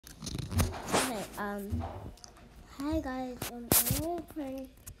Um, Hi guys. I'm playing.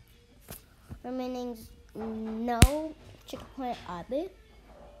 My name's No Checkpoint Abby.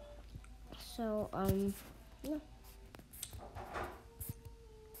 So yeah.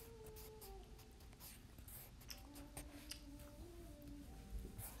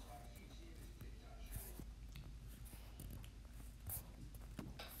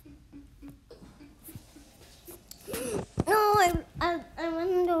 No, I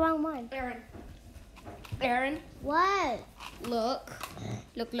went in the wrong one. Aaron, What? look.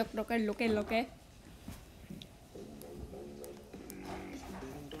 Look.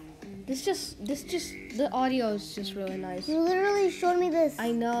 The audio is just really nice. You literally showed me this.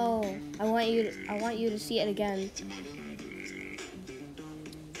 I know. I want you to see it again.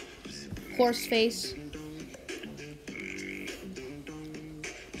 Horse face.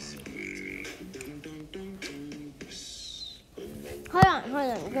 Hold on.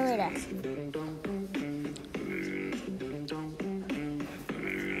 Give me that.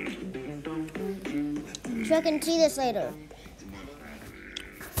 So I can see this later.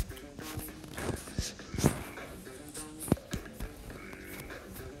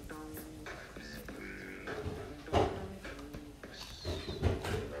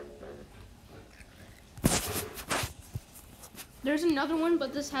 There's another one,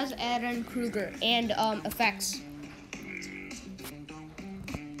 but this has Aaron Kruger and effects.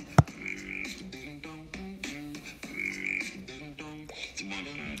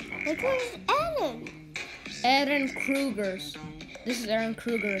 Which one is Aaron? Aaron Kruger's. This is Aaron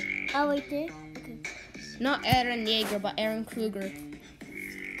Kruger. Oh, right there? Okay. Not Aaron Yeager, but Aaron Kruger.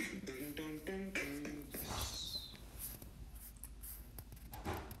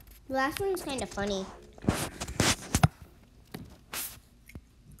 The last one's kind of funny.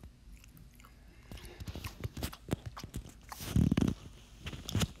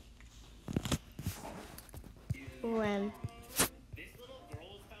 When This little girl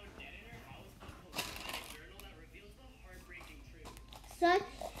was found dead in her house and posted in a journal that reveals the heartbreaking truth. such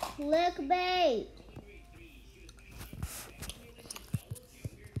clickbait.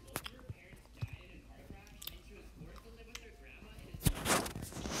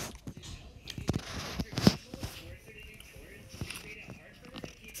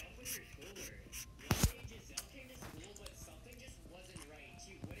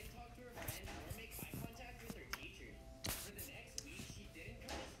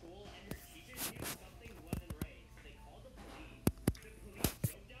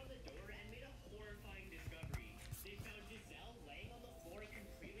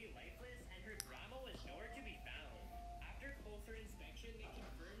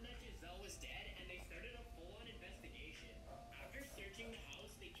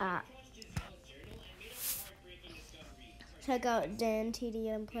 Check out Dan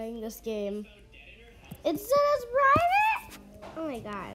TDM playing this game. It says private.